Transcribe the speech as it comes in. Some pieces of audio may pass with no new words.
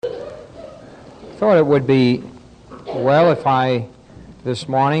thought it would be well if I this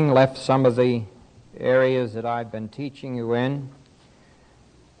morning left some of the areas that I've been teaching you in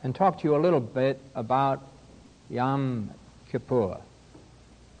and talk to you a little bit about Yom Kippur.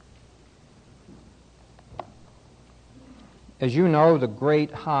 As you know, the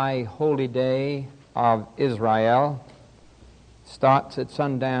great high holy day of Israel starts at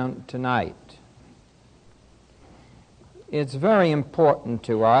sundown tonight. It's very important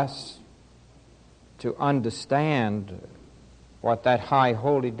to us to understand what that high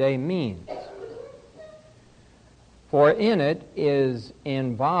holy day means. For in it is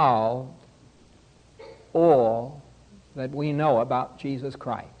involved all that we know about Jesus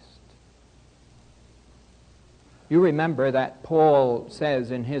Christ. You remember that Paul says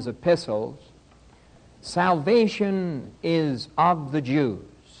in his epistles, salvation is of the Jews.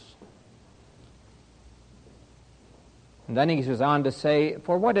 And then he goes on to say,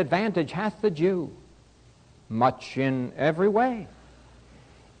 for what advantage hath the Jew? Much in every way.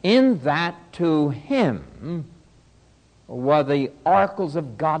 In that to him were the oracles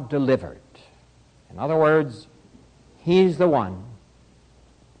of God delivered. In other words, he's the one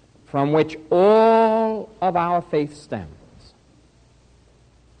from which all of our faith stems.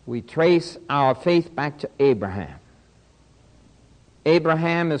 We trace our faith back to Abraham.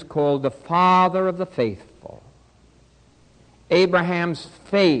 Abraham is called the father of the faithful. Abraham's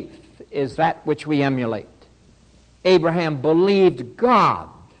faith is that which we emulate. Abraham believed God,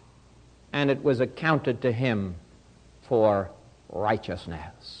 and it was accounted to him for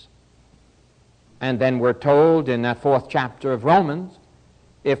righteousness. And then we're told in that 4th chapter of Romans,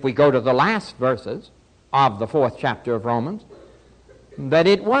 if we go to the last verses of the 4th chapter of Romans, that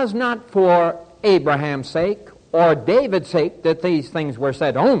it was not for Abraham's sake or David's sake that these things were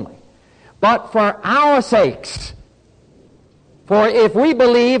said only, but for our sakes. For if we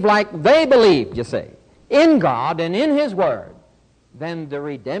believe like they believed, you see, in God and in His Word, then the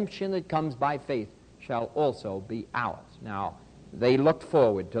redemption that comes by faith shall also be ours. Now, they looked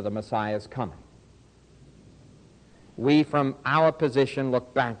forward to the Messiah's coming. We, from our position,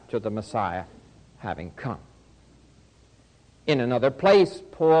 look back to the Messiah having come. In another place,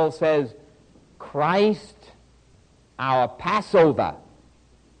 Paul says, Christ, our Passover,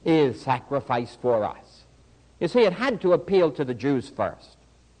 is sacrificed for us. You see, it had to appeal to the Jews first.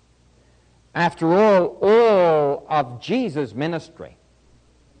 After all of Jesus' ministry,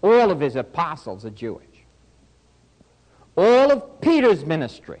 all of his apostles are Jewish. All of Peter's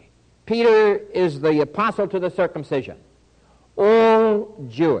ministry, Peter is the apostle to the circumcision, all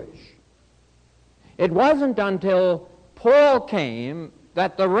Jewish. It wasn't until Paul came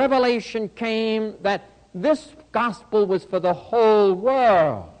that the revelation came that this gospel was for the whole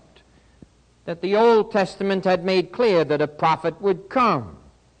world, that the Old Testament had made clear that a prophet would come,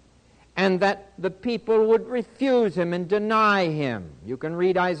 and that the people would refuse him and deny him. You can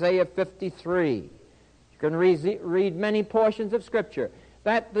read Isaiah 53. You can read many portions of Scripture,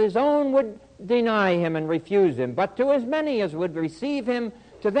 that his own would deny him and refuse him. But to as many as would receive him,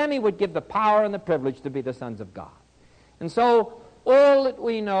 to them he would give the power and the privilege to be the sons of God. And so all that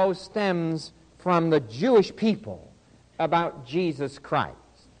we know stems from the Jewish people about Jesus Christ.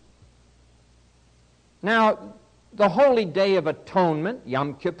 Now, the holy day of atonement,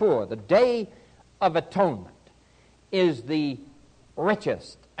 Yom Kippur, the day of atonement, is the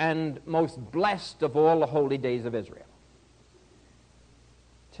richest and most blessed of all the holy days of Israel.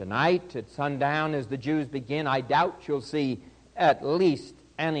 Tonight at sundown, as the Jews begin, I doubt you'll see at least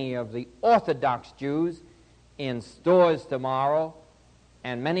any of the Orthodox Jews in stores tomorrow,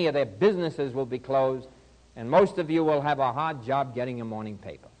 and many of their businesses will be closed, and most of you will have a hard job getting a morning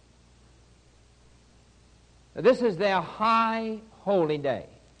paper. This is their high holy day.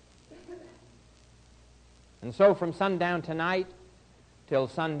 And so from sundown tonight till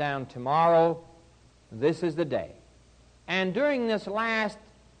sundown tomorrow, this is the day. And during this last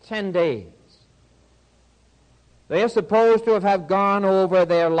 10 days, they are supposed to have gone over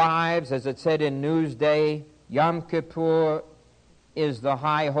their lives, as it said in Newsday. Yom Kippur is the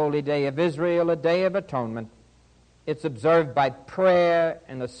high holy day of Israel, a day of atonement. It's observed by prayer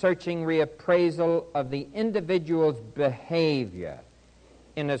and a searching reappraisal of the individual's behavior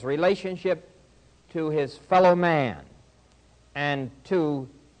in his relationship to his fellow man and to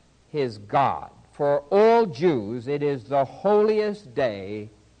his God. For all Jews, it is the holiest day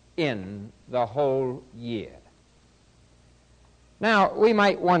in the whole year. Now, we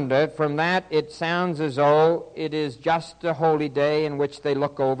might wonder, from that it sounds as though it is just a holy day in which they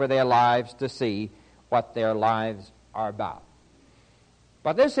look over their lives to see what their lives are about.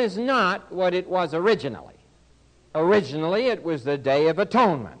 But this is not what it was originally. Originally, it was the Day of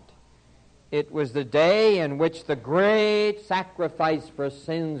Atonement. It was the day in which the great sacrifice for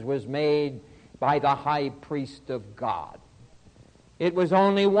sins was made by the high priest of God. It was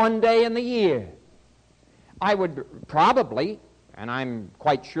only one day in the year. I would probably, and I'm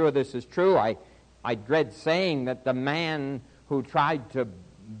quite sure this is true, I dread saying that the man who tried to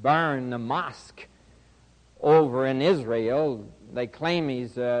burn the mosque over in Israel, they claim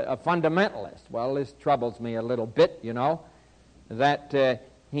he's a fundamentalist. Well, this troubles me a little bit, you know, that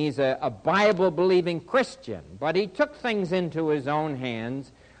he's a Bible-believing Christian, but he took things into his own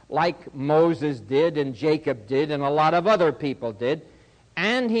hands like Moses did and Jacob did and a lot of other people did,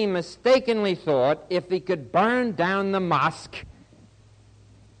 and he mistakenly thought if he could burn down the mosque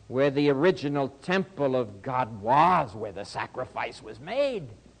where the original temple of God was, where the sacrifice was made,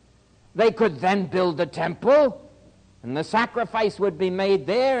 they could then build a temple, and the sacrifice would be made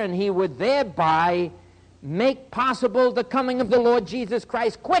there, and he would thereby make possible the coming of the Lord Jesus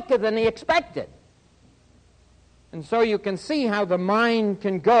Christ quicker than he expected. And so you can see how the mind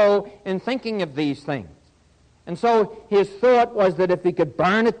can go in thinking of these things. And so his thought was that if he could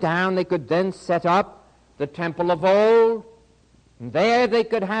burn it down, they could then set up the temple of old, and there they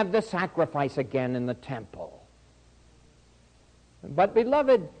could have the sacrifice again in the temple. But,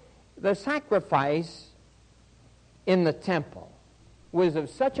 beloved, the sacrifice in the temple was of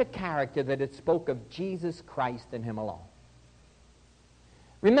such a character that it spoke of Jesus Christ and him alone.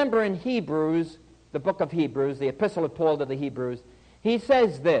 Remember in Hebrews, the book of Hebrews, the epistle of Paul to the Hebrews, he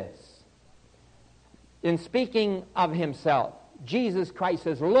says this, in speaking of himself, Jesus Christ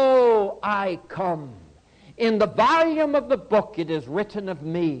says, "Lo, I come. In the volume of the book it is written of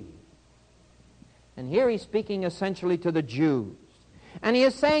me." And here he's speaking essentially to the Jews. And he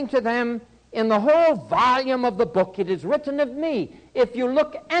is saying to them, in the whole volume of the book it is written of me. If you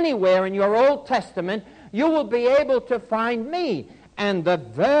look anywhere in your Old Testament, you will be able to find me. And the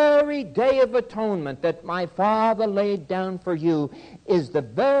very day of atonement that my Father laid down for you is the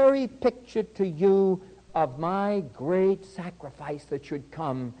very picture to you of my great sacrifice that should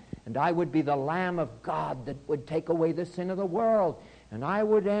come. And I would be the Lamb of God that would take away the sin of the world. And I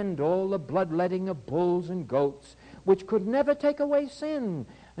would end all the bloodletting of bulls and goats, which could never take away sin.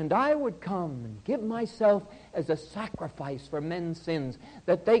 And I would come and give myself as a sacrifice for men's sins,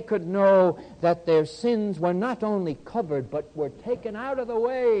 that they could know that their sins were not only covered, but were taken out of the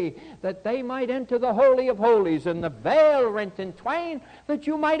way, that they might enter the Holy of Holies, and the veil rent in twain, that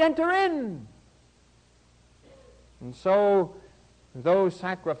you might enter in. And so those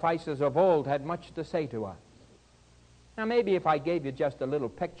sacrifices of old had much to say to us. Now maybe if I gave you just a little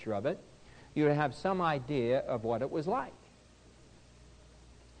picture of it, you'd have some idea of what it was like.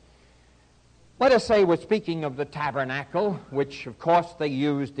 Let us say we're speaking of the tabernacle, which of course they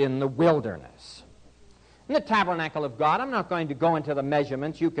used in the wilderness. In the tabernacle of God, I'm not going to go into the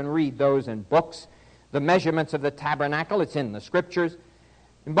measurements. You can read those in books. The measurements of the tabernacle, it's in the scriptures.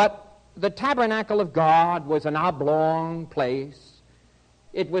 But the tabernacle of God was an oblong place.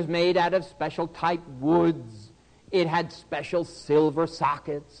 It was made out of special type woods. It had special silver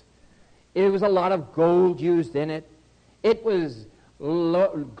sockets. It was a lot of gold used in it. It was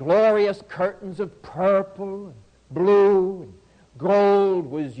glorious curtains of purple and blue and gold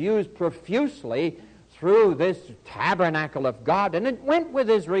was used profusely through this tabernacle of God, and it went with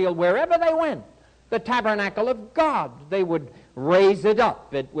Israel wherever they went. The tabernacle of God, they would raise it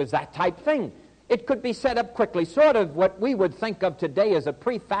up. It was that type thing. It could be set up quickly, sort of what we would think of today as a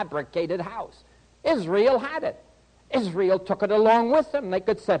prefabricated house. Israel had it. Israel took it along with them. They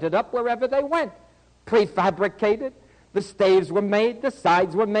could set it up wherever they went. Prefabricated. The staves were made, the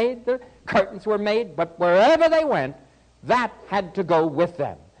sides were made, the curtains were made, but wherever they went, that had to go with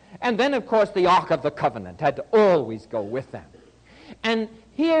them. And then, of course, the Ark of the Covenant had to always go with them. And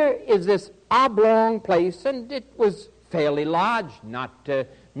here is this oblong place, and it was fairly large, not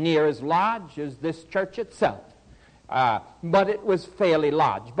near as large as this church itself. But it was fairly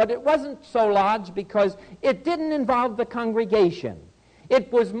large. But it wasn't so large because it didn't involve the congregation. It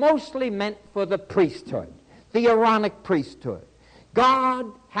was mostly meant for the priesthood, the Aaronic priesthood. God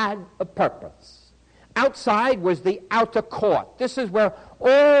had a purpose. Outside was the outer court. This is where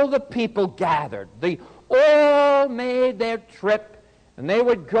all the people gathered. They all made their trip, and they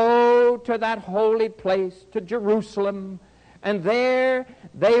would go to that holy place, to Jerusalem, and there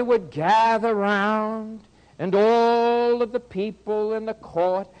they would gather round, and all of the people in the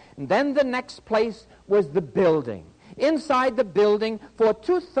court. And then the next place was the building. Inside the building, for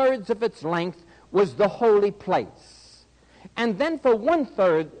 2/3 of its length, was the holy place. And then for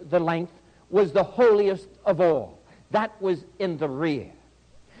 1/3 the length was the holiest of all. That was in the rear.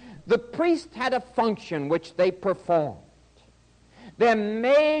 The priest had a function which they performed. Their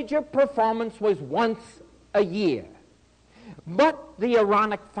major performance was once a year. But the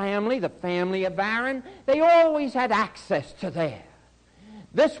Aaronic family, the family of Aaron, they always had access to there.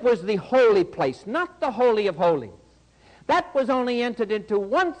 This was the holy place, not the Holy of Holies. That was only entered into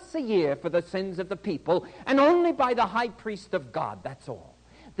once a year for the sins of the people, and only by the high priest of God, that's all.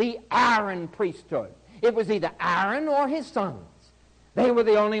 The Aaron priesthood. It was either Aaron or his sons. They were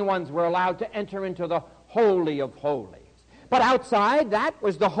the only ones who were allowed to enter into the Holy of Holies. But outside that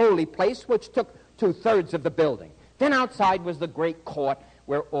was the holy place, which took 2/3 of the building. Then outside was the great court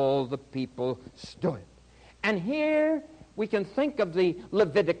where all the people stood. And here we can think of the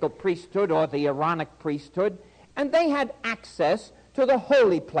Levitical priesthood or the Aaronic priesthood, and they had access to the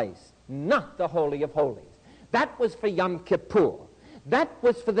holy place, not the Holy of Holies. That was for Yom Kippur. That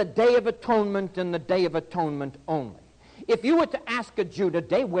was for the Day of Atonement and the Day of Atonement only. If you were to ask a Jew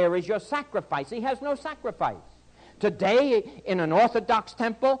today, where is your sacrifice? He has no sacrifice. Today, in an Orthodox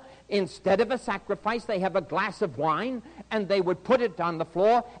temple, instead of a sacrifice, they have a glass of wine, and they would put it on the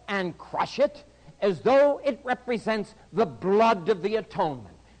floor and crush it as though it represents the blood of the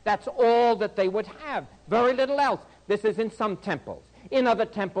atonement. That's all that they would have, very little else. This is in some temples. In other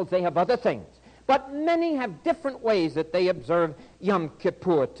temples, they have other things. But many have different ways that they observe Yom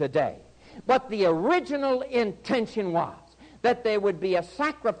Kippur today. But the original intention was that there would be a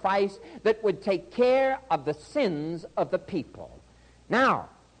sacrifice that would take care of the sins of the people. Now,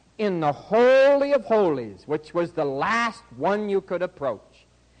 in the Holy of Holies, which was the last one you could approach,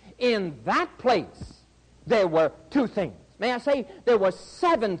 in that place there were 2 things. May I say, there were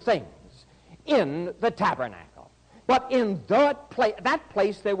 7 things in the tabernacle. But in that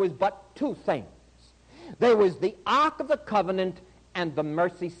place there was but 2 things. There was the Ark of the Covenant and the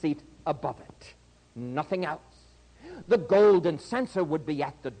mercy seat above it. Nothing else. The golden censer would be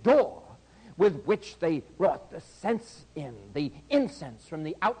at the door, with which they brought the the incense from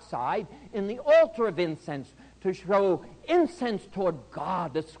the outside in the altar of incense to show incense toward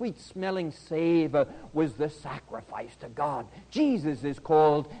God. The sweet-smelling savor was the sacrifice to God. Jesus is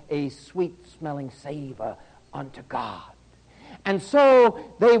called a sweet-smelling savor unto God. And so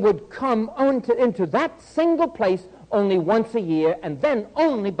they would come into that single place only once a year, and then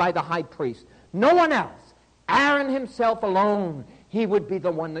only by the high priest. No one else. Aaron himself alone, he would be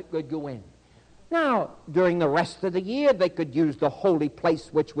the one that would go in. Now, during the rest of the year, they could use the holy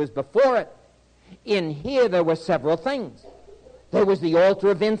place which was before it. In here, there were several things. There was the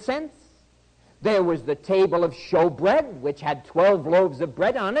altar of incense. There was the table of showbread, which had 12 loaves of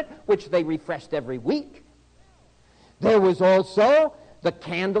bread on it, which they refreshed every week. There was also the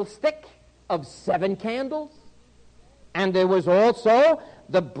candlestick of 7 candles. And there was also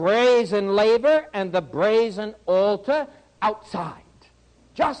the brazen laver and the brazen altar outside,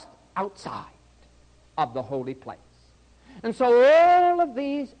 just outside of the holy place. And so all of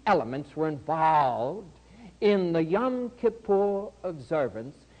these elements were involved in the Yom Kippur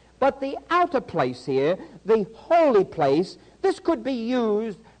observance. But the outer place here, the holy place, this could be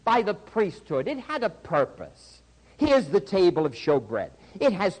used by the priesthood. It had a purpose. Here's the table of showbread.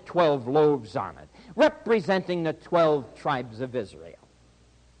 It has 12 loaves on it, representing the 12 tribes of Israel.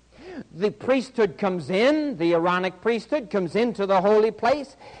 The priesthood comes in, the Aaronic priesthood comes into the holy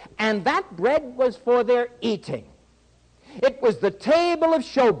place, and that bread was for their eating. It was the table of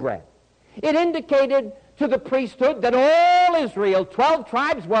showbread. It indicated to the priesthood that all Israel, 12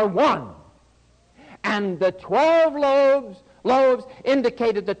 tribes, were one. And the 12 loaves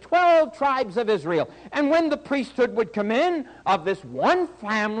indicated the 12 tribes of Israel. And when the priesthood would come in of this one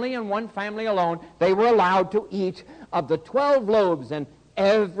family and one family alone, they were allowed to eat of the 12 loaves, and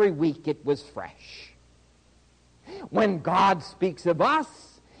every week it was fresh. When God speaks of us,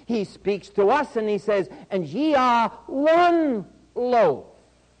 he speaks to us and he says, and ye are one loaf,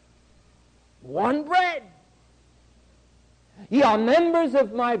 one bread. Ye are members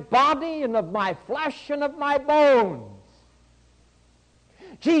of my body and of my flesh and of my bones.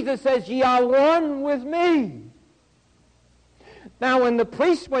 Jesus says, ye are one with me. Now, when the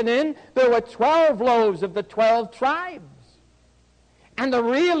priests went in, there were 12 loaves of the 12 tribes. And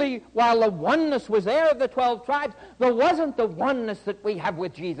while the oneness was there of the 12 tribes, there wasn't the oneness that we have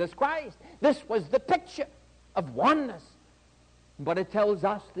with Jesus Christ. This was the picture of oneness. But it tells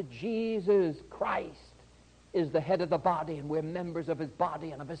us that Jesus Christ is the head of the body, and we're members of his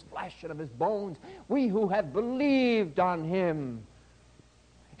body and of his flesh and of his bones. We who have believed on him,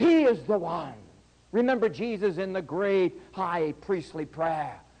 he is the one. Remember Jesus in the great high priestly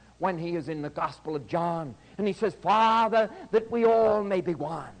prayer when he is in the Gospel of John, and he says, Father, that we all may be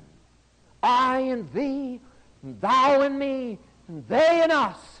one. I and thee, and thou and me, and they and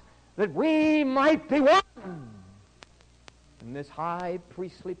us, that we might be one. And this high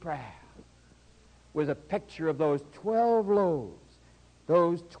priestly prayer was a picture of those 12 loaves,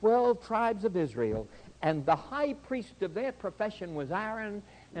 those 12 tribes of Israel, and the high priest of their profession was Aaron,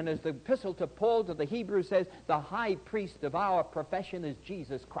 and as the epistle to Paul to the Hebrews says, the high priest of our profession is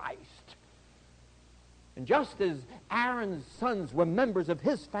Jesus Christ. And just as Aaron's sons were members of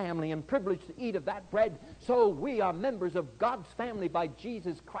his family and privileged to eat of that bread, so we are members of God's family by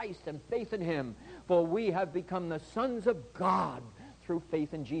Jesus Christ and faith in him. For we have become the sons of God through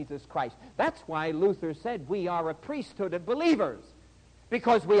faith in Jesus Christ. That's why Luther said we are a priesthood of believers,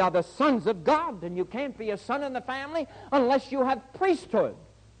 because we are the sons of God, and you can't be a son in the family unless you have priesthood.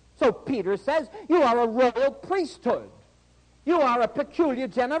 So Peter says you are a royal priesthood. You are a peculiar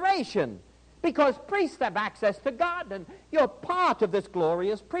generation, because priests have access to God, and you're part of this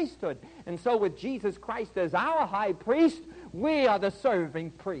glorious priesthood. And so with Jesus Christ as our high priest, we are the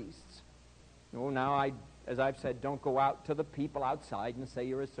serving priests. Oh, now, as I've said, don't go out to the people outside and say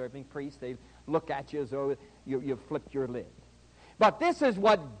you're a serving priest. They look at you as though you've flipped your lid. But this is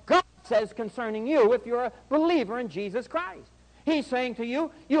what God says concerning you if you're a believer in Jesus Christ. He's saying to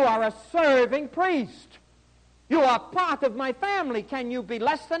you, you are a serving priest. You are part of my family. Can you be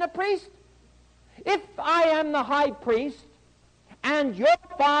less than a priest? If I am the high priest, and your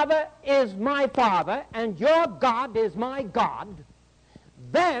Father is my Father, and your God is my God,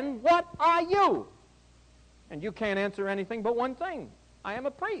 then what are you? And you can't answer anything but one thing. I am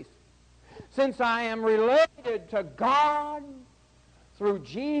a priest. Since I am related to God through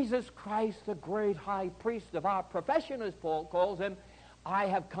Jesus Christ, the great high priest of our profession, as Paul calls him, I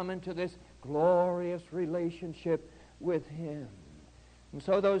have come into this glorious relationship with him. And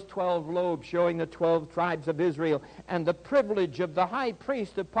so those 12 loaves showing the 12 tribes of Israel and the privilege of the high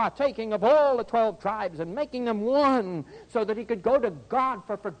priest of partaking of all the 12 tribes and making them one so that he could go to God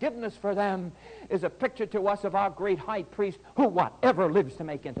for forgiveness for them is a picture to us of our great high priest who whatever lives to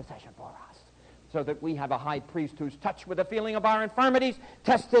make intercession for us. So that we have a high priest who's touched with the feeling of our infirmities,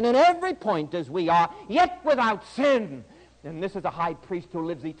 tested in every point as we are, yet without sin. And this is a high priest who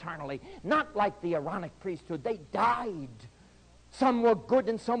lives eternally, not like the Aaronic priesthood. They died. Some were good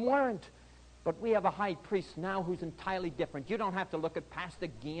and some weren't. But we have a high priest now who's entirely different. You don't have to look at Pastor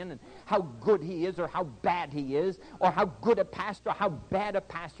Gian and how good he is or how bad he is or how good a pastor or how bad a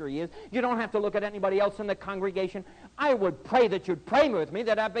pastor he is. You don't have to look at anybody else in the congregation. I would pray that you'd pray with me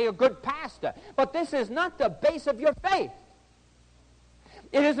that I'd be a good pastor. But this is not the base of your faith.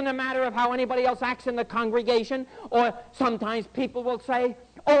 It isn't a matter of how anybody else acts in the congregation, or sometimes people will say,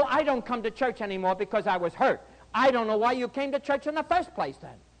 oh, I don't come to church anymore because I was hurt. I don't know why you came to church in the first place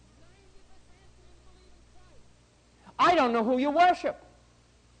then. I don't know who you worship.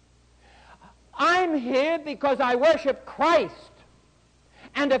 I'm here because I worship Christ.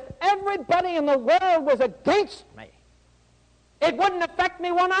 And if everybody in the world was against me, it wouldn't affect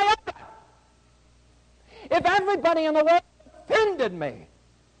me one iota. If everybody in the world offended me,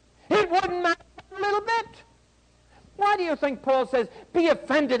 it wouldn't matter a little bit. Why do you think Paul says, be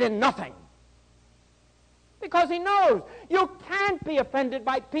offended in nothing? Because he knows you can't be offended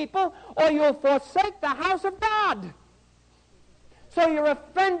by people or you'll forsake the house of God. So you're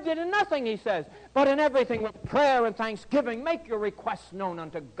offended in nothing, he says, but in everything with prayer and thanksgiving, make your requests known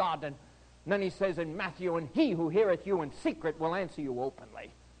unto God. And then he says in Matthew, and he who heareth you in secret will answer you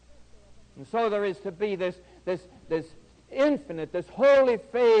openly. And so there is to be this infinite, this holy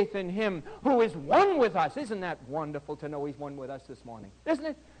faith in him who is one with us. Isn't that wonderful to know he's one with us this morning? Isn't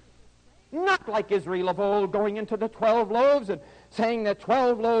it? Not like Israel of old going into the 12 loaves and saying there are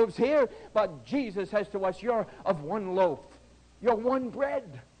 12 loaves here, but Jesus says to us, you're of one loaf. You're one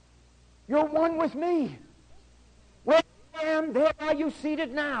bread. You're one with me. Where I am, there are you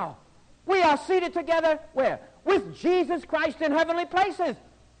seated now. We are seated together, where? With Jesus Christ in heavenly places.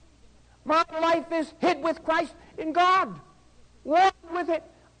 My life is hid with Christ in God. One with it.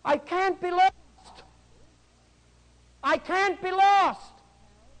 I can't be lost. I can't be lost.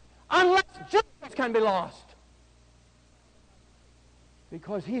 Unless Jesus can be lost.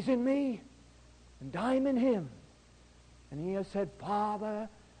 Because he's in me, and I'm in him. And he has said, Father,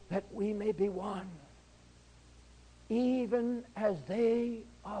 that we may be one, even as they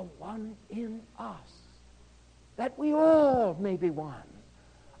are one in us, that we all may be one.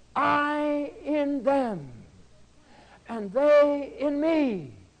 I in them, and they in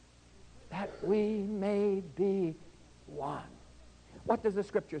me, that we may be one. What does the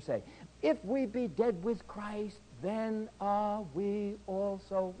scripture say? If we be dead with Christ, then are we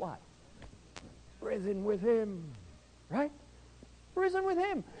also what? Risen with him. Right? Risen with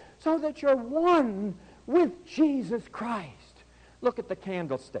him. So that you're one with Jesus Christ. Look at the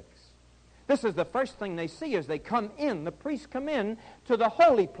candlesticks. This is the first thing they see as they come in. The priests come in to the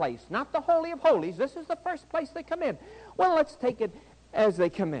holy place, not the Holy of Holies. This is the first place they come in. Well, let's take it as they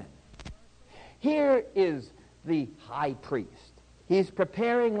come in. Here is the high priest. He's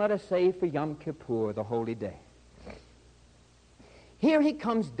preparing, let us say, for Yom Kippur, the holy day. Here he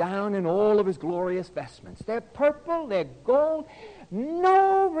comes down in all of his glorious vestments. They're purple, they're gold.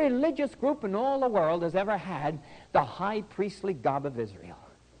 No religious group in all the world has ever had the high priestly garb of Israel.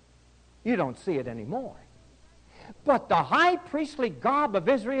 You don't see it anymore. But the high priestly garb of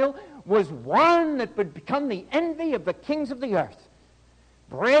Israel was one that would become the envy of the kings of the earth.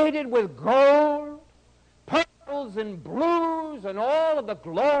 Braided with gold, purples and blues and all of the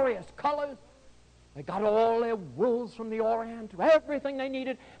glorious colors. They got all their wools from the Orient. Everything they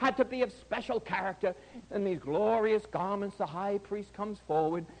needed had to be of special character. And these glorious garments, the high priest comes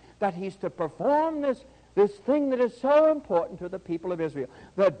forward that he's to perform this thing that is so important to the people of Israel.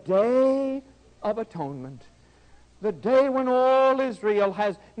 The Day of Atonement. The day when all Israel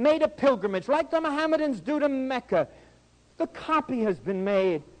has made a pilgrimage, like the Mohammedans do to Mecca. The copy has been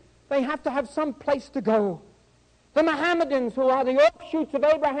made. They have to have some place to go. The Mohammedans, who are the offshoots of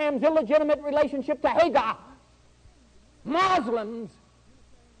Abraham's illegitimate relationship to Hagar. Muslims,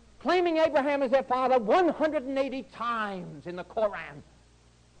 claiming Abraham as their father 180 times in the Koran.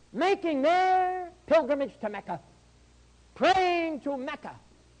 Making their pilgrimage to Mecca. Praying to Mecca.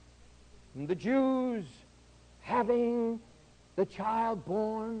 And the Jews having the child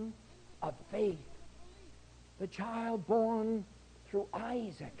born of faith. The child born through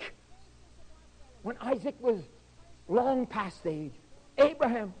Isaac. When Isaac was long past age.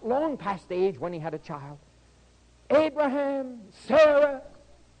 Abraham, long past age when he had a child. Abraham, Sarah,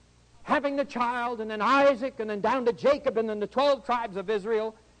 having the child, and then Isaac, and then down to Jacob, and then the 12 tribes of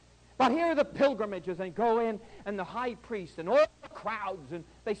Israel. But here are the pilgrimages. They go in, and the high priest, and all the crowds, and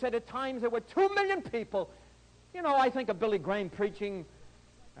they said at times there were 2 million people. You know, I think of Billy Graham preaching,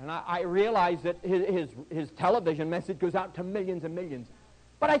 and I realize that his television message goes out to millions and millions.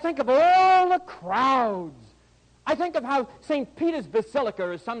 But I think of all the crowds. I think of how St. Peter's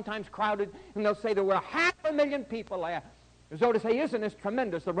Basilica is sometimes crowded, and they'll say there were 500,000 people there. As though to say, isn't this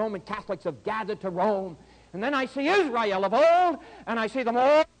tremendous? The Roman Catholics have gathered to Rome. And then I see Israel of old, and I see them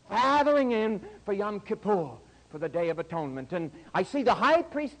all gathering in for Yom Kippur, for the Day of Atonement. And I see the high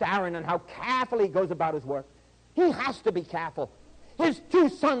priest Aaron and how carefully he goes about his work. He has to be careful. His 2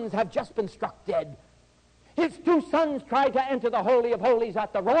 sons have just been struck dead. His 2 sons tried to enter the Holy of Holies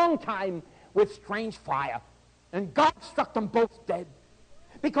at the wrong time with strange fire. And God struck them both dead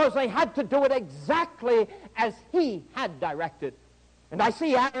because they had to do it exactly as he had directed. And I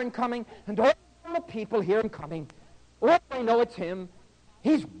see Aaron coming, and all the people hear him coming. All they know it's him.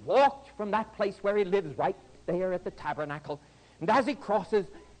 He's walked from that place where he lives right there at the tabernacle. And as he crosses,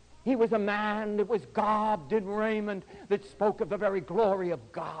 he was a man that was garbed in raiment that spoke of the very glory of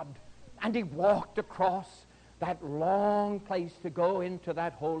God. And he walked across that long place to go into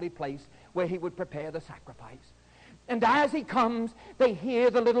that holy place where he would prepare the sacrifice. And as he comes, they hear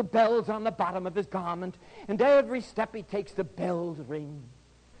the little bells on the bottom of his garment. And every step he takes, the bells ring.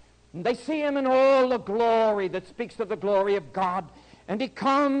 And they see him in all the glory that speaks of the glory of God. And he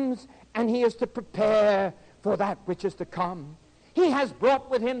comes, and he is to prepare for that which is to come. He has brought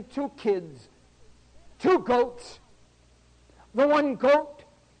with him 2 kids, 2 goats. The one goat,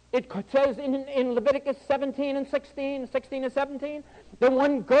 it says in Leviticus 17 and 16, 16 and 17, the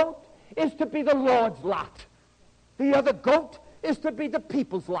one goat is to be the Lord's lot. The other goat is to be the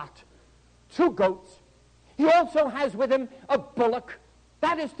people's lot. 2 goats. He also has with him a bullock.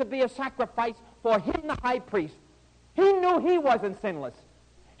 That is to be a sacrifice for him, the high priest. He knew he wasn't sinless.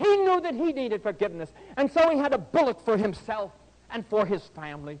 He knew that he needed forgiveness. And so he had a bullock for himself and for his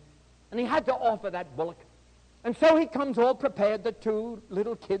family. And he had to offer that bullock. And so he comes all prepared. The 2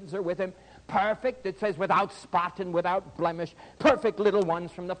 little kids are with him. Perfect, it says, without spot and without blemish. Perfect little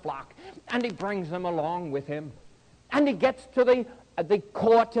ones from the flock. And he brings them along with him. And he gets to the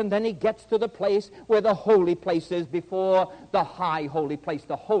court, and then he gets to the place where the holy place is before the high holy place,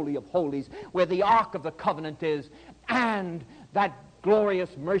 the Holy of Holies, where the Ark of the Covenant is, and that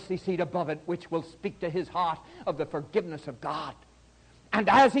glorious mercy seat above it, which will speak to his heart of the forgiveness of God. And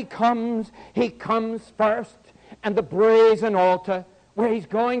as he comes first, and the brazen altar, where he's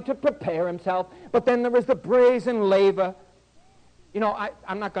going to prepare himself. But then there is the brazen laver. You know,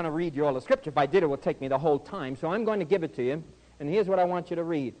 I'm not going to read you all the scripture. If I did, it would take me the whole time. So I'm going to give it to you. And here's what I want you to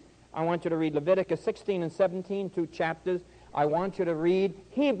read. I want you to read Leviticus 16 and 17, 2 chapters. I want you to read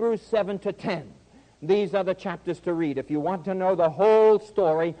Hebrews 7 to 10. These are the chapters to read if you want to know the whole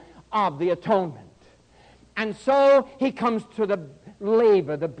story of the atonement. And so he comes to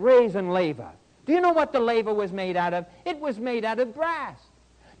laver, the brazen laver. Do you know what the laver was made out of? It was made out of brass.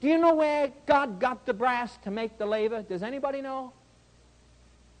 Do you know where God got the brass to make the laver? Does anybody know?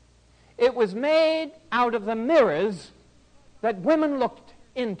 It was made out of the mirrors that women looked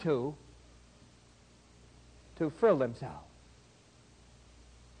into to frill themselves.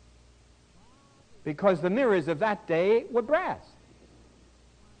 Because the mirrors of that day were brass.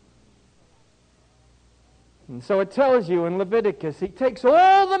 And so it tells you in Leviticus, he takes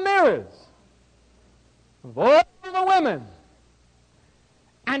all the mirrors of all the women,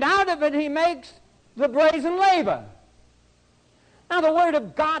 and out of it he makes the brazen laver. Now the Word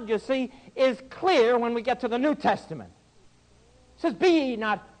of God, you see, is clear when we get to the New Testament. It says, be ye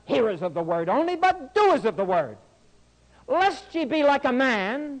not hearers of the Word only, but doers of the Word. Lest ye be like a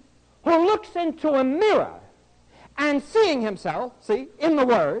man who looks into a mirror and seeing himself, see, in the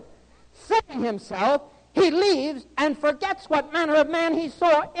Word, seeing himself, he leaves and forgets what manner of man he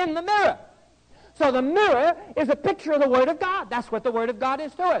saw in the mirror. So the mirror is a picture of the Word of God. That's what the Word of God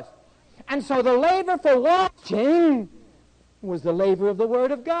is to us. And so the laver for washing was the laver of the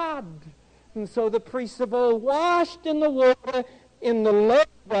Word of God. And so the priests of old washed in the water in the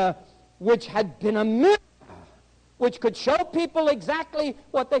laver, which had been a mirror, which could show people exactly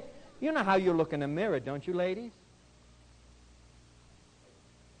what they... You know how you look in a mirror, don't you, ladies?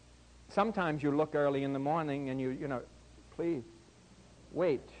 Sometimes you look early in the morning and you know, please,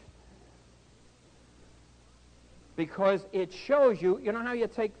 wait. Because it shows you, you know how you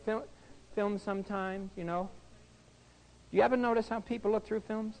take film sometimes, you know? Do you ever notice how people look through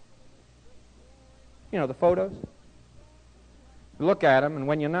films? You know, the photos? You look at them, and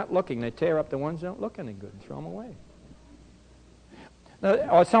when you're not looking, they tear up the ones that don't look any good and throw them away. Now,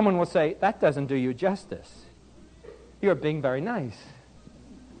 or someone will say, that doesn't do you justice. You're being very nice.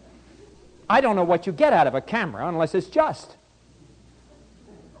 I don't know what you get out of a camera unless it's just.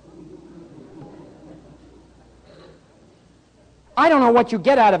 I don't know what you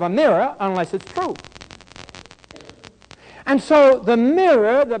get out of a mirror unless it's true. And so the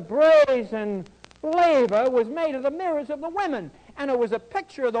mirror, the brazen laver, was made of the mirrors of the women. And it was a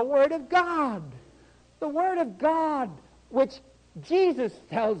picture of the Word of God. The Word of God, which Jesus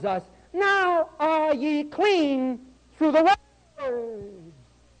tells us, now are ye clean through the Word,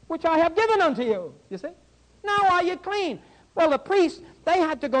 which I have given unto you. You see? Now are you clean. Well, the priests, they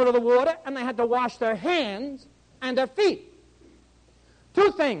had to go to the water and they had to wash their hands and their feet.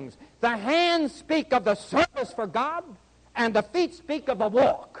 Two things. The hands speak of the service for God, and the feet speak of the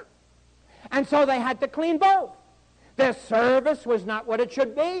walk. And so they had to clean both. Their service was not what it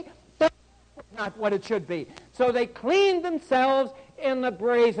should be. Their walk was not what it should be. So they cleaned themselves in the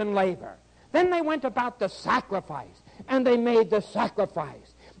brazen laver. Then they went about the sacrifice, and they made the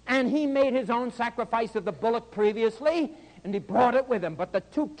sacrifice. And he made his own sacrifice of the bullock previously, and he brought it with him. But the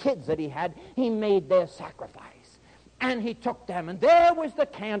two kids that he had, he made their sacrifice. And he took them, and there was the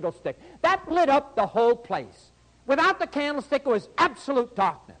candlestick. That lit up the whole place. Without the candlestick, it was absolute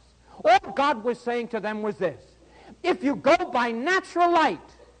darkness. All God was saying to them was this: if you go by natural light,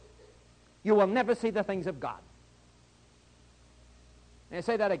 you will never see the things of God. May I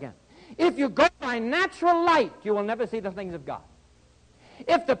say that again? If you go by natural light, you will never see the things of God.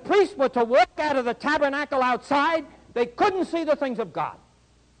 If the priests were to walk out of the tabernacle outside, they couldn't see the things of God.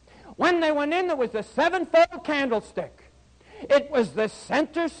 When they went in, there was the sevenfold candlestick. It was the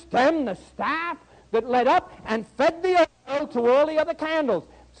center stem, the staff, that led up and fed the oil to all the other candles.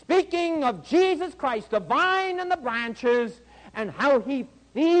 Speaking of Jesus Christ, the vine and the branches, and how he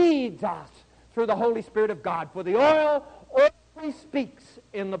feeds us through the Holy Spirit of God. For the oil always speaks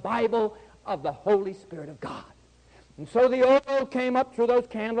in the Bible of the Holy Spirit of God. And so the oil came up through those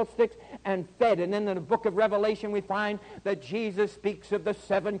candlesticks and fed. And then in the book of Revelation we find that Jesus speaks of the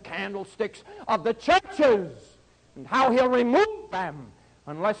seven candlesticks of the churches and how he'll remove them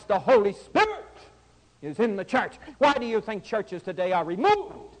unless the Holy Spirit is in the church. Why do you think churches today are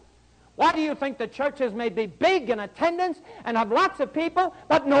removed? Why do you think the churches may be big in attendance and have lots of people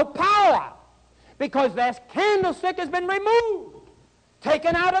but no power? Because their candlestick has been removed,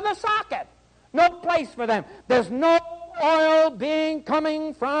 taken out of the socket. No place for them. There's no oil being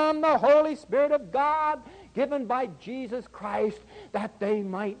coming from the Holy Spirit of God given by Jesus Christ that they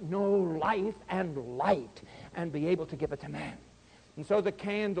might know life and light and be able to give it to man. And so the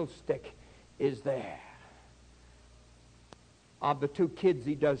candlestick is there. Of the two kids,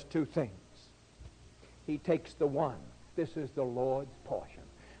 he does two things. He takes the one. This is the Lord's portion.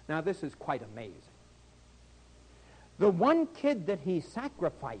 Now, this is quite amazing. The one kid that he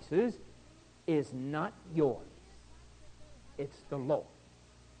sacrifices is not yours. It's the Lord.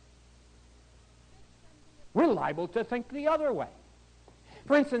 We're liable to think the other way.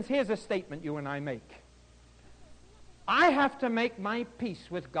 For instance, here's a statement you and I make. I have to make my peace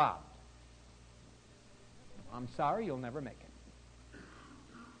with God. I'm sorry, you'll never make it.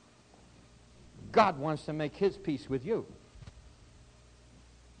 God wants to make his peace with you.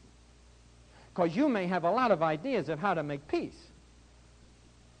 Because you may have a lot of ideas of how to make peace.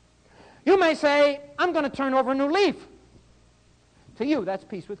 You may say, I'm going to turn over a new leaf. To you, that's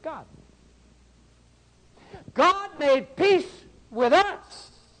peace with God. God made peace with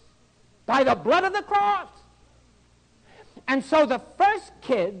us by the blood of the cross. And so the first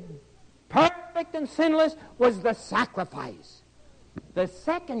kid, perfect and sinless, was the sacrifice. The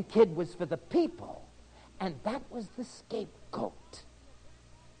second kid was for the people, and that was the scapegoat.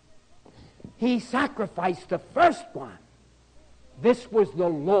 He sacrificed the first one. This was the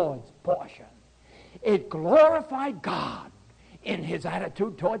Lord's portion. It glorified God in his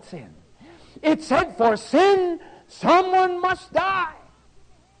attitude toward sin. It said, for sin, someone must die.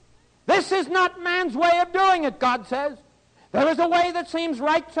 This is not man's way of doing it, God says. There is a way that seems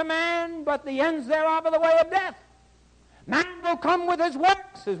right to man, but the ends thereof are the way of death. Man will come with his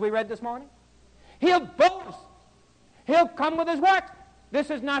works, as we read this morning. He'll boast. He'll come with his works. This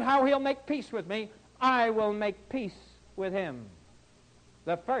is not how he'll make peace with me. I will make peace with him.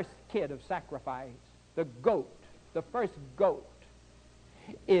 The first kid of sacrifice, the goat, the first goat,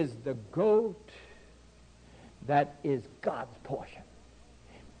 is the goat that is God's portion.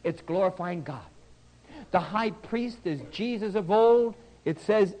 It's glorifying God. The high priest is Jesus of old. It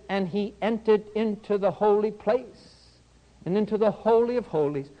says, and he entered into the holy place and into the holy of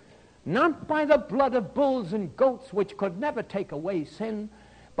holies, not by the blood of bulls and goats, which could never take away sin,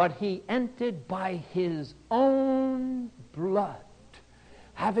 but he entered by his own blood,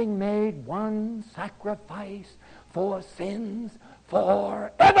 having made one sacrifice for sins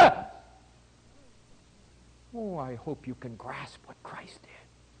forever. Oh, I hope you can grasp what Christ did.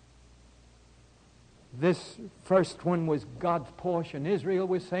 This first one was God's portion. Israel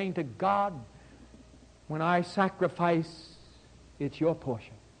was saying to God, when I sacrifice, it's your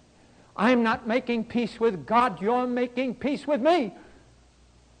portion. I'm not making peace with God, you're making peace with me.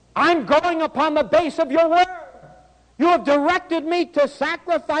 I'm going upon the base of your word. You have directed me to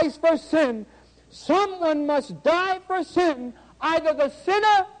sacrifice for sin. Someone must die for sin, either the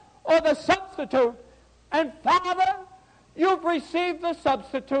sinner or the substitute. And Father, you've received the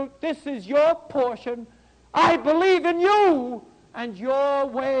substitute. This is your portion. I believe in you and your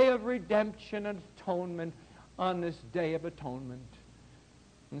way of redemption and atonement on this day of atonement.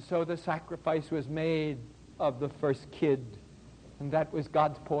 And so the sacrifice was made of the first kid, and that was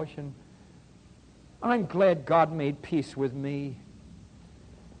God's portion. I'm glad God made peace with me.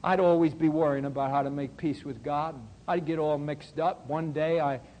 I'd always be worrying about how to make peace with God. I'd get all mixed up. One day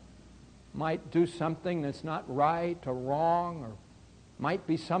I might do something that's not right or wrong, or might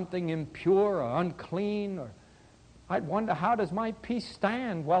be something impure or unclean, or I'd wonder, how does my peace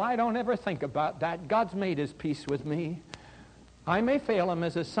stand? Well, I don't ever think about that. God's made his peace with me. I may fail him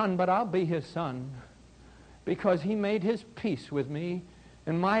as a son, but I'll be his son because he made his peace with me,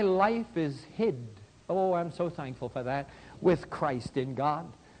 and my life is hid. Oh, I'm so thankful for that, with Christ in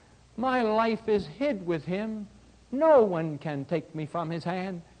God. My life is hid with him. No one can take me from his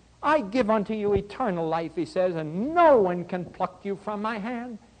hand. I give unto you eternal life, he says, and no one can pluck you from my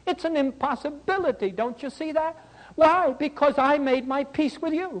hand. It's an impossibility. Don't you see that? Why? Because I made my peace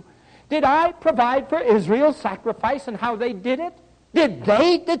with you. Did I provide for Israel's sacrifice and how they did it? Did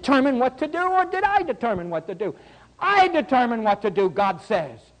they determine what to do, or did I determine what to do? I determine what to do, God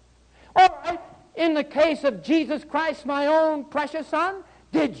says. All right, in the case of Jesus Christ, my own precious son,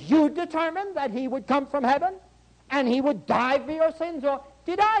 did you determine that he would come from heaven and he would die for your sins, or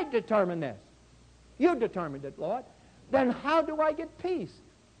did I determine this? You determined it, Lord. Then how do I get peace?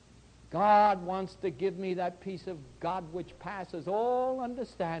 God wants to give me that peace of God which passes all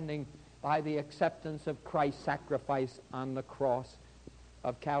understanding by the acceptance of Christ's sacrifice on the cross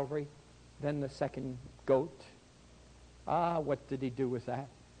of Calvary. Then the second goat. What did he do with that?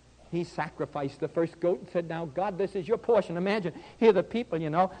 He sacrificed the first goat and said, now, God, this is your portion. Imagine, here the people,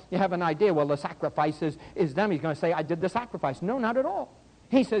 you have an idea, well, the sacrifice is them. He's going to say, I did the sacrifice. No, not at all.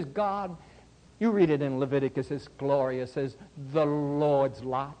 He says, God, you read it in Leviticus, it's glorious, says, the Lord's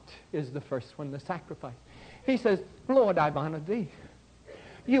lot is the first one, the sacrifice. He says, Lord, I've honored thee.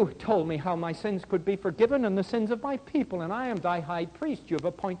 You told me how my sins could be forgiven and the sins of my people, and I am thy high priest. You have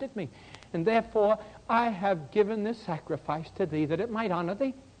appointed me. And therefore, I have given this sacrifice to thee that it might honor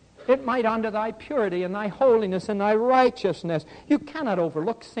thee. It might honor thy purity and thy holiness and thy righteousness. You cannot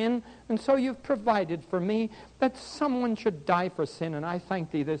overlook sin, and so you've provided for me that someone should die for sin, and I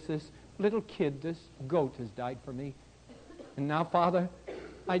thank thee this little kid, this goat, has died for me. And now, Father,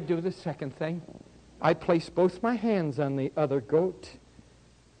 I do the second thing. I place both my hands on the other goat.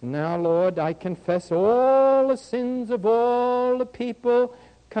 Now, Lord, I confess all the sins of all the people,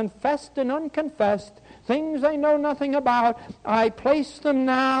 confessed and unconfessed, things I know nothing about. I place them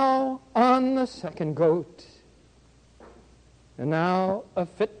now on the second goat. And now a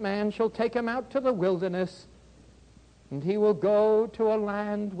fit man shall take him out to the wilderness, and he will go to a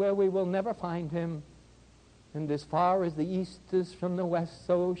land where we will never find him. And as far as the east is from the west,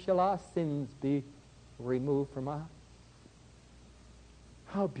 so shall our sins be removed from us.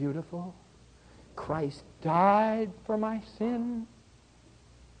 How beautiful. Christ died for my sin.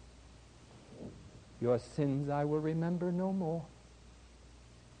 Your sins I will remember no more.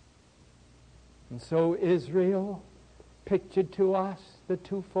 And so Israel pictured to us the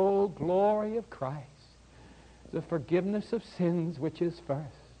twofold glory of Christ, the forgiveness of sins, which is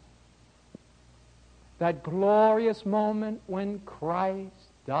first. That glorious moment when Christ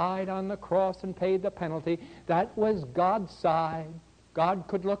died on the cross and paid the penalty, that was God's side. God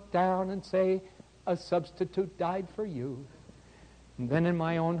could look down and say, a substitute died for you. And then in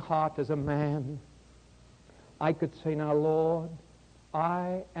my own heart as a man, I could say, now, Lord,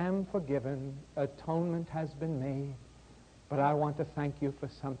 I am forgiven. Atonement has been made. But I want to thank you for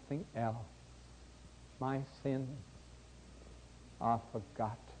something else. My sins are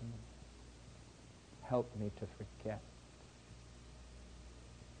forgotten. Help me to forget.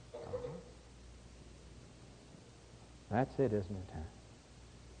 That's it, isn't it?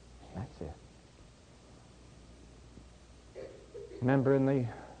 That's it. Remember it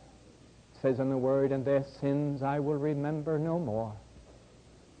says in the Word, and their sins I will remember no more.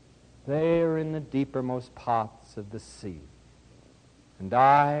 They are in the deepermost parts of the sea, and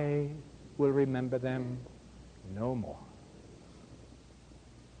I will remember them no more.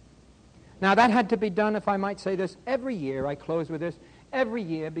 Now that had to be done, if I might say this, every year. I close with this. Every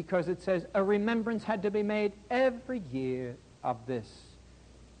year, because it says a remembrance had to be made every year of this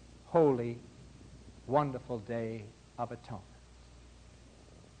holy, wonderful day of atonement.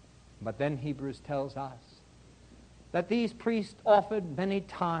 But then Hebrews tells us that these priests offered many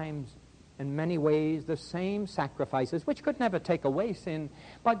times, in many ways, the same sacrifices, which could never take away sin.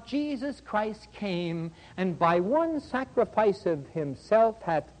 But Jesus Christ came, and by one sacrifice of himself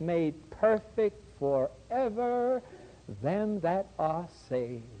hath made perfect forever them that are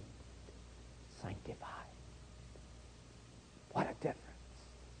saved, sanctified. What a difference.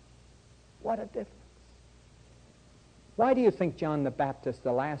 What a difference. Why do you think John the Baptist,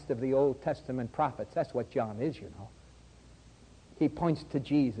 the last of the Old Testament prophets, that's what John is, you know. He points to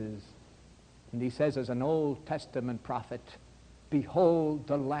Jesus, and he says as an Old Testament prophet, behold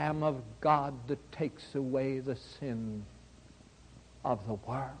the Lamb of God that takes away the sin of the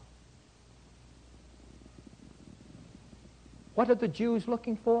world. What are the Jews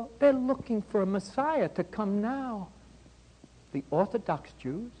looking for? They're looking for a Messiah to come now. The Orthodox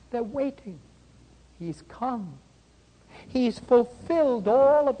Jews, they're waiting. He's come. He's fulfilled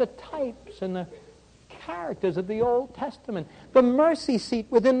all of the types and the characters of the Old Testament. The mercy seat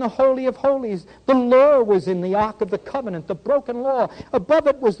within the Holy of Holies. The law was in the Ark of the Covenant, the broken law. Above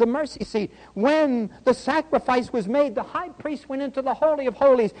it was the mercy seat. When the sacrifice was made, the high priest went into the Holy of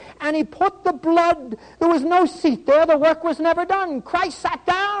Holies, and he put the blood. There was no seat there. The work was never done. Christ sat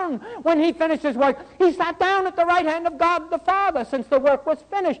down when he finished his work. He sat down at the right hand of God the Father since the work was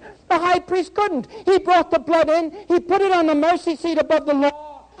finished. The high priest couldn't. He brought the blood in. He put it on the mercy seat above the law.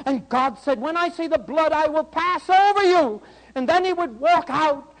 And God said, when I see the blood, I will pass over you. And then he would walk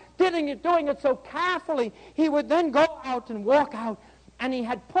out, doing it so carefully. He would then go out and walk out. And he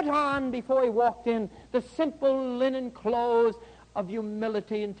had put on, before he walked in, the simple linen clothes of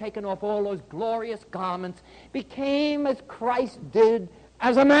humility, and taken off all those glorious garments. Became as Christ did.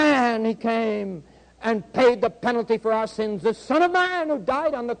 As a man he came and paid the penalty for our sins. The Son of Man who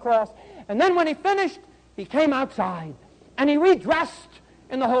died on the cross. And then when he finished, he came outside. And he redressed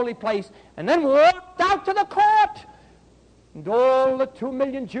in the holy place, and then walked out to the court. And all the 2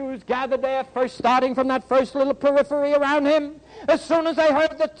 million Jews gathered there, first starting from that first little periphery around him. As soon as they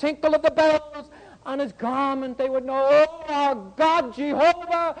heard the tinkle of the bells on his garment, they would know, oh, our God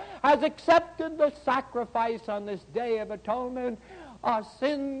Jehovah has accepted the sacrifice on this day of atonement. Our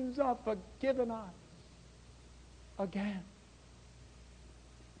sins are forgiven us again.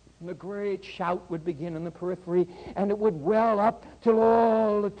 And the great shout would begin in the periphery, and it would well up till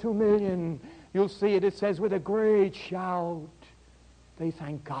all the 2 million. You'll see it. It says, with a great shout, they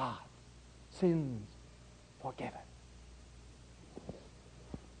thank God. Sins forgiven.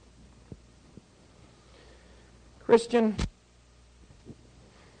 Christian,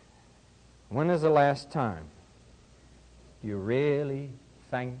 when is the last time you really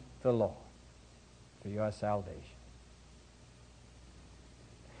thank the Lord for your salvation.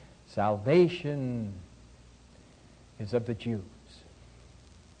 Salvation is of the Jews.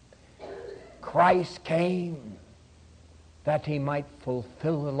 Christ came that he might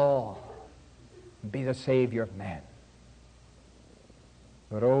fulfill the law and be the Savior of men.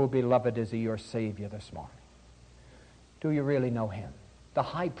 But oh, beloved, is he your Savior this morning? Do you really know him? The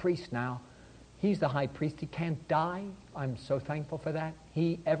high priest now, he's the high priest. He can't die. I'm so thankful for that.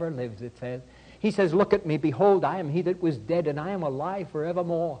 He ever lives, it says. He says, look at me, behold, I am he that was dead, and I am alive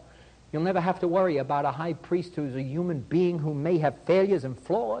forevermore. You'll never have to worry about a high priest who's a human being who may have failures and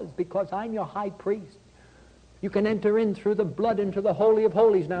flaws, because I'm your high priest. You can enter in through the blood into the Holy of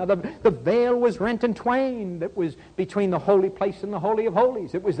Holies now. The veil was rent in twain that was between the holy place and the Holy of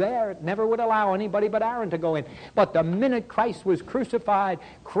Holies. It was there. It never would allow anybody but Aaron to go in. But the minute Christ was crucified,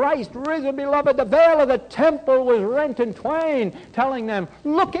 Christ risen, beloved, the veil of the temple was rent in twain, telling them,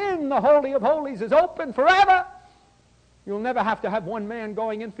 look in, the Holy of Holies is open forever. You'll never have to have one man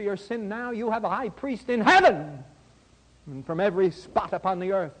going in for your sin now. You have a high priest in heaven. And from every spot upon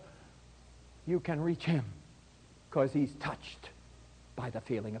the earth, you can reach him, because he's touched by the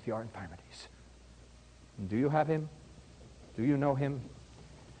feeling of your infirmities. And do you have him? Do you know him?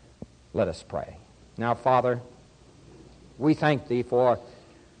 Let us pray. Now, Father, we thank thee for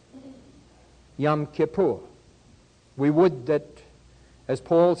Yom Kippur. We would that, as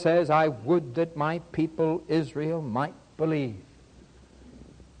Paul says, I would that my people Israel might believe.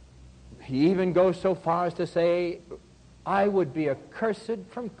 He even goes so far as to say, I would be accursed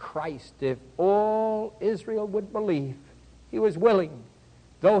from Christ if all Israel would believe. He was willing,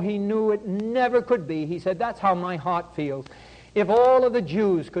 though he knew it never could be. He said, that's how my heart feels. If all of the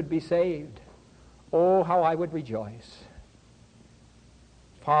Jews could be saved, oh, how I would rejoice.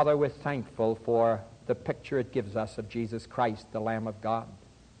 Father, we're thankful for the picture it gives us of Jesus Christ, the Lamb of God.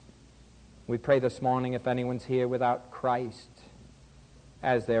 We pray this morning, if anyone's here without Christ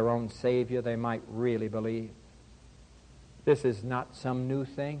as their own Savior, they might really believe. This is not some new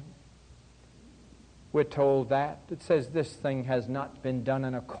thing. We're told that. It says this thing has not been done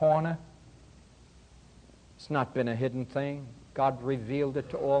in a corner. It's not been a hidden thing. God revealed it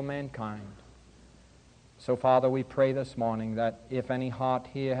to all mankind. So, Father, we pray this morning that if any heart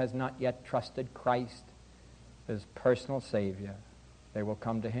here has not yet trusted Christ as personal Savior, they will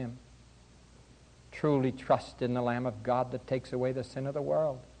come to him. Truly trust in the Lamb of God that takes away the sin of the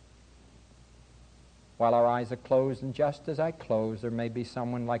world. While our eyes are closed, and just as I close, there may be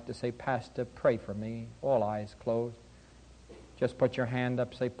someone like to say, Pastor, pray for me. All eyes closed. Just put your hand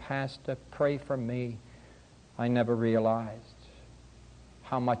up, say, Pastor, pray for me. I never realized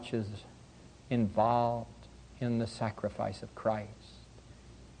how much is involved in the sacrifice of Christ,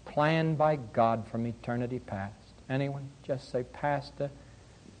 planned by God from eternity past. Anyone? Just say, Pastor,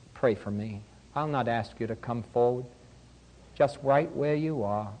 pray for me. I'll not ask you to come forward. Just right where you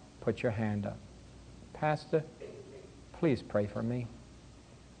are, put your hand up. Pastor, please pray for me.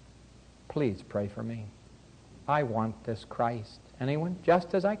 Please pray for me. I want this Christ. Anyone?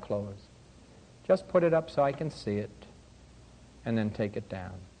 Just as I close. Just put it up so I can see it, and then take it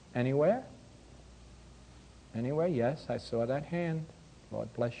down. Anywhere? Anywhere? Yes, I saw that hand.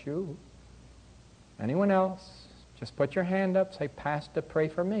 Lord bless you. Anyone else? Just put your hand up. Say, Pastor, pray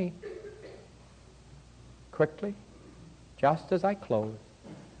for me. Quickly. Just as I close.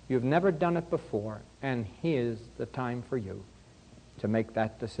 You've never done it before, and here's the time for you to make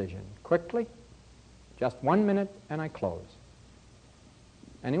that decision. Quickly, just 1 minute, and I close.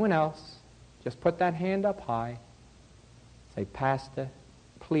 Anyone else? Just put that hand up high. Say, Pastor,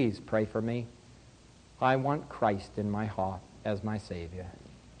 please pray for me. I want Christ in my heart as my Savior.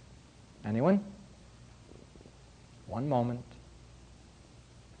 Anyone? 1 moment.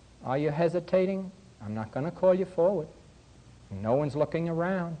 Are you hesitating? I'm not going to call you forward. No one's looking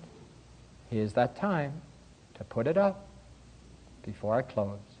around. Here's that time to put it up before I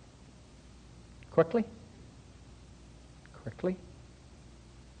close. Quickly. Quickly.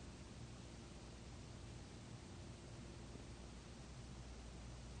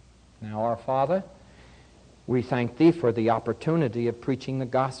 Now, our Father, we thank Thee for the opportunity of preaching the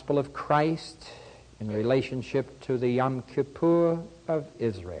gospel of Christ in relationship to the Yom Kippur of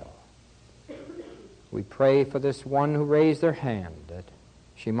Israel. We pray for this one who raised their hand, that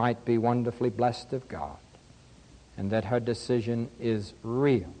she might be wonderfully blessed of God, and that her decision is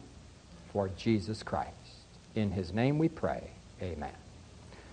real for Jesus Christ. In His name we pray. Amen.